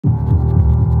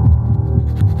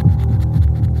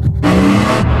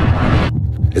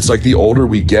It's like the older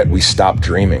we get, we stop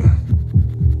dreaming.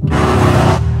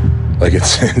 Like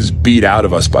it's beat out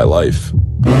of us by life.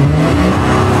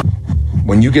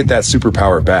 When you get that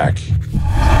superpower back,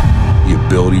 the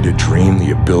ability to dream,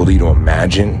 the ability to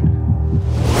imagine,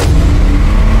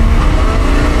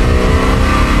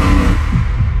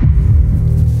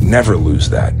 never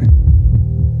lose that.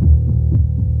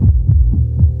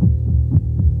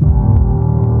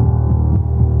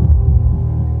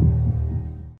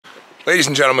 Ladies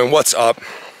and gentlemen, what's up?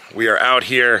 We are out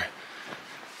here,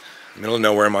 middle of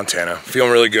nowhere in Montana.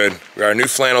 Feeling really good. We got our new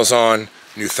flannels on,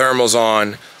 new thermals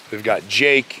on. We've got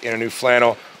Jake in a new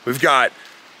flannel. We've got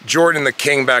Jordan the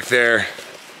King back there.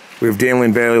 We have Daniel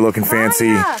Bailey looking fancy.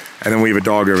 Oh, yeah. And then we have a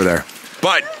dog over there.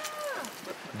 But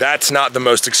that's not the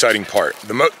most exciting part.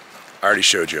 I already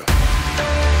showed you.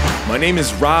 My name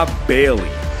is Rob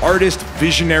Bailey, artist,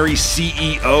 visionary,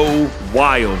 CEO,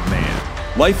 wild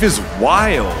man. Life is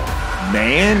wild,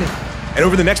 man. And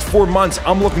over the next 4 months,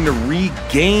 I'm looking to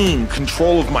regain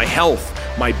control of my health,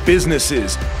 my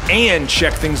businesses, and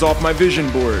check things off my vision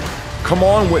board. Come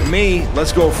on with me,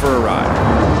 let's go for a ride.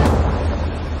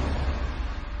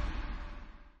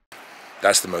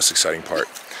 That's the most exciting part.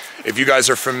 If you guys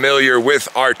are familiar with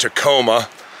our Tacoma,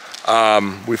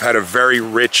 we've had a very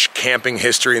rich camping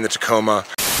history in the Tacoma.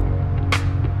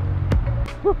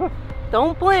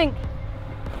 Don't blink.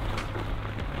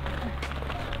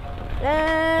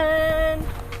 And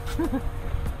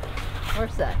we're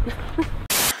set.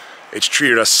 It's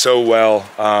treated us so well.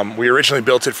 We originally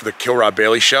built it for the Kill Rob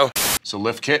Bailey show. So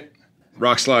lift kit,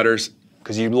 rock sliders.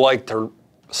 Because you like to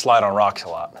slide on rocks a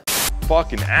lot.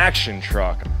 Fucking action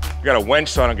truck. We got a winch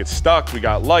so I don't get stuck. We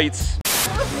got lights.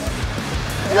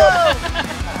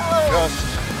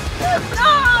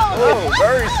 Oh,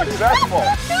 very successful.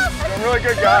 Doing really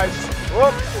good, guys.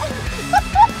 Whoops.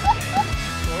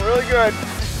 Doing really good.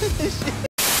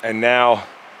 And now,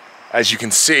 as you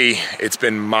can see, it's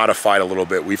been modified a little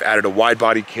bit. We've added a wide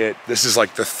body kit. This is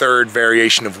like the third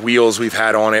variation of wheels we've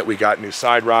had on it. We got new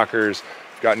side rockers,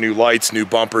 we've got new lights, new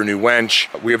bumper, new winch.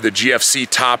 We have the GFC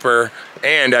topper,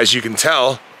 and as you can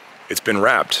tell, it's been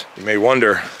wrapped. You may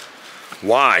wonder,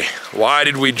 why? Why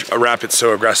did we wrap it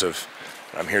so aggressive?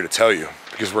 I'm here to tell you,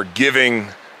 because we're giving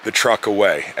the truck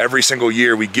away. Every single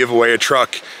year we give away a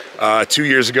truck. 2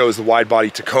 years ago was the wide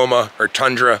body Tacoma or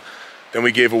Tundra. Then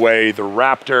we gave away the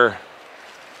Raptor.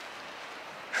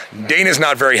 Dana's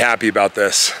not very happy about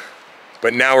this,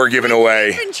 but now we're giving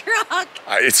away. Truck.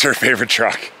 It's her favorite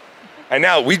truck. And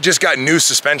now we just got new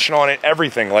suspension on it,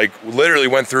 everything. Like literally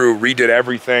went through, redid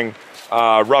everything.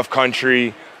 Rough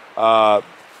country. We call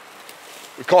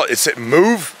it,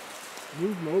 Move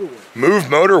Motorworks. Move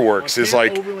Motorworks is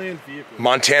like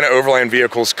Montana Overland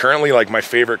Vehicles, currently like my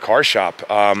favorite car shop.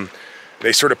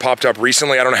 They sort of popped up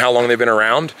recently. I don't know how long they've been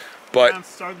around, but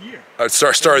start of the year.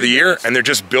 Start of the year, and they're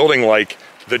just building like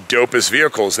the dopest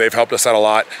vehicles. They've helped us out a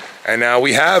lot, and now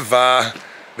we have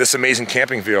this amazing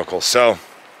camping vehicle. So,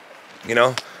 you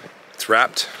know, it's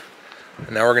wrapped,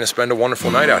 and now we're gonna spend a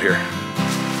wonderful night out here.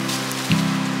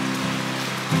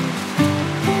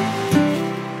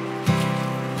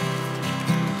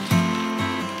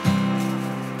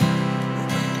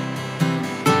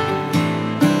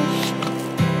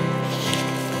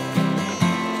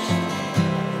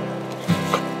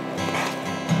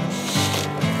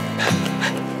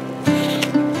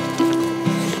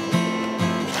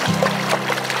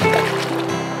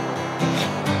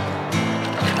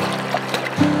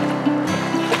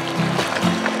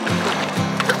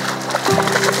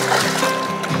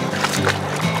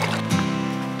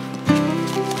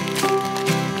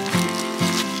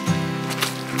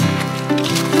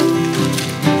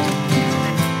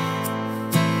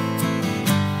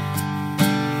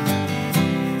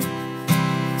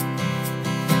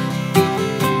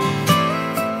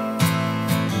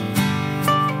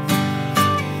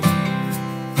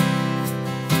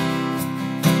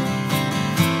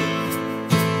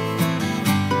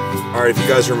 All right, if you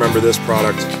guys remember this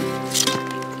product,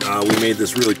 we made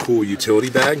this really cool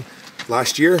utility bag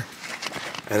last year.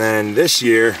 And then this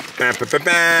year,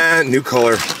 new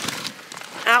color.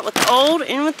 Out with the old,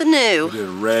 in with the new. We did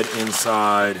red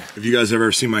inside. If you guys have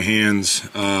ever seen my hands,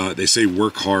 they say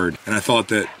work hard. And I thought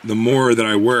that the more that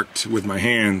I worked with my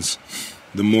hands,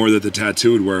 the more that the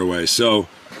tattoo would wear away. So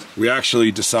we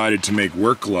actually decided to make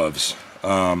work gloves.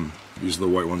 These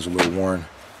little white ones are a little worn,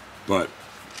 but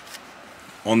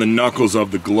on the knuckles of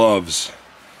the gloves,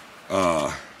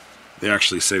 they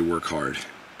actually say work hard.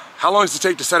 How long does it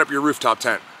take to set up your rooftop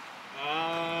tent?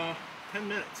 10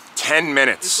 minutes. 10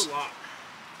 minutes. It's a lot.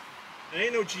 It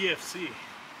ain't no GFC.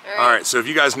 All right, so if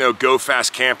you guys know Go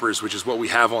Fast Campers, which is what we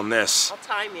have on this. I'll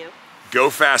time you. Go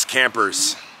Fast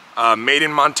Campers, made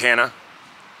in Montana.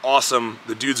 Awesome.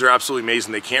 The dudes are absolutely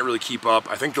amazing. They can't really keep up.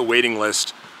 I think the waiting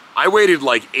list, I waited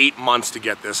like 8 months to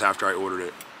get this after I ordered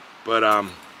it. But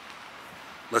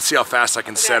let's see how fast I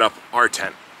can set up our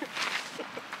tent.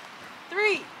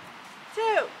 3, 2,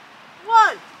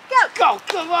 1, go! Go,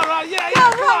 come on, yeah, Go,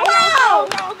 go, go!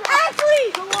 go, go.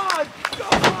 Ashley! Come on, go,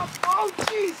 oh,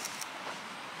 jeez.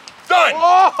 Done!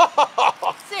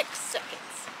 Oh. 6 seconds.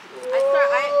 I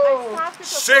stopped it before.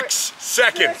 6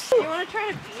 seconds. You want to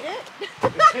try to beat it?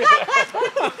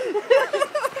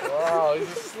 Wow,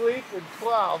 he's asleep and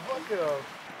wow, look at him.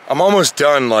 I'm almost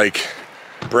done like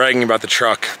bragging about the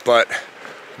truck, but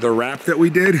the wrap that we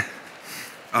did,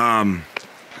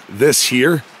 this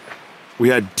here, we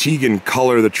had Tegan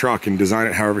color the truck and design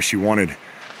it however she wanted.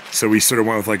 So we sort of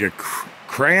went with like a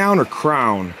crayon or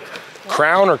crown?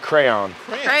 Crown or crayon?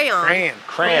 Crayon.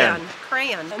 Crayon.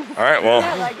 Crayon. All right,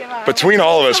 well, between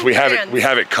all of us, we have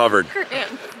it covered.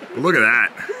 Crayon. Look at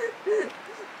that.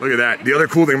 Look at that. The other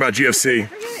cool thing about GFC,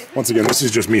 once again, this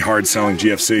is just me hard selling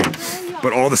GFC,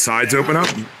 but all the sides open up.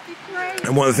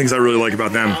 And one of the things I really like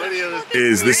about them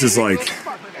is this is like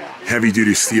heavy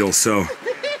duty steel. So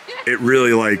it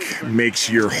really like makes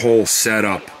your whole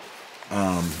setup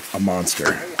a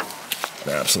monster. An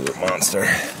absolute monster.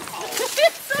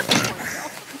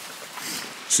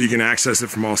 So you can access it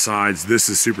from all sides. This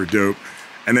is super dope.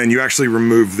 And then you actually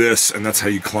remove this, and that's how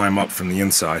you climb up from the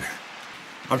inside.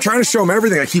 I'm trying to show them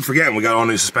everything. I keep forgetting. We got all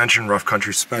new suspension, rough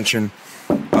country suspension.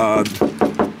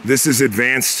 This is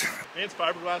advanced. Advanced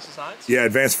fiberglass designs? Yeah,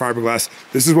 advanced fiberglass.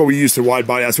 This is what we use to wide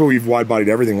body. That's what we've wide bodied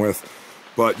everything with.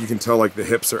 But you can tell like the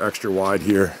hips are extra wide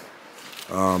here.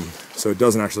 So it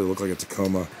doesn't actually look like a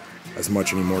Tacoma as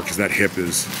much anymore because that hip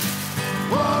is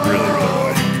really, really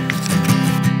wide.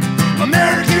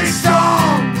 American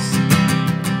songs.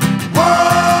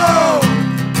 Whoa.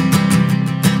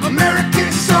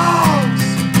 American songs.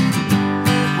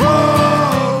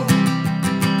 Whoa.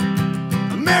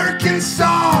 American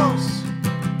songs.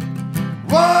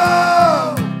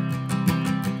 Whoa.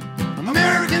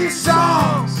 American songs.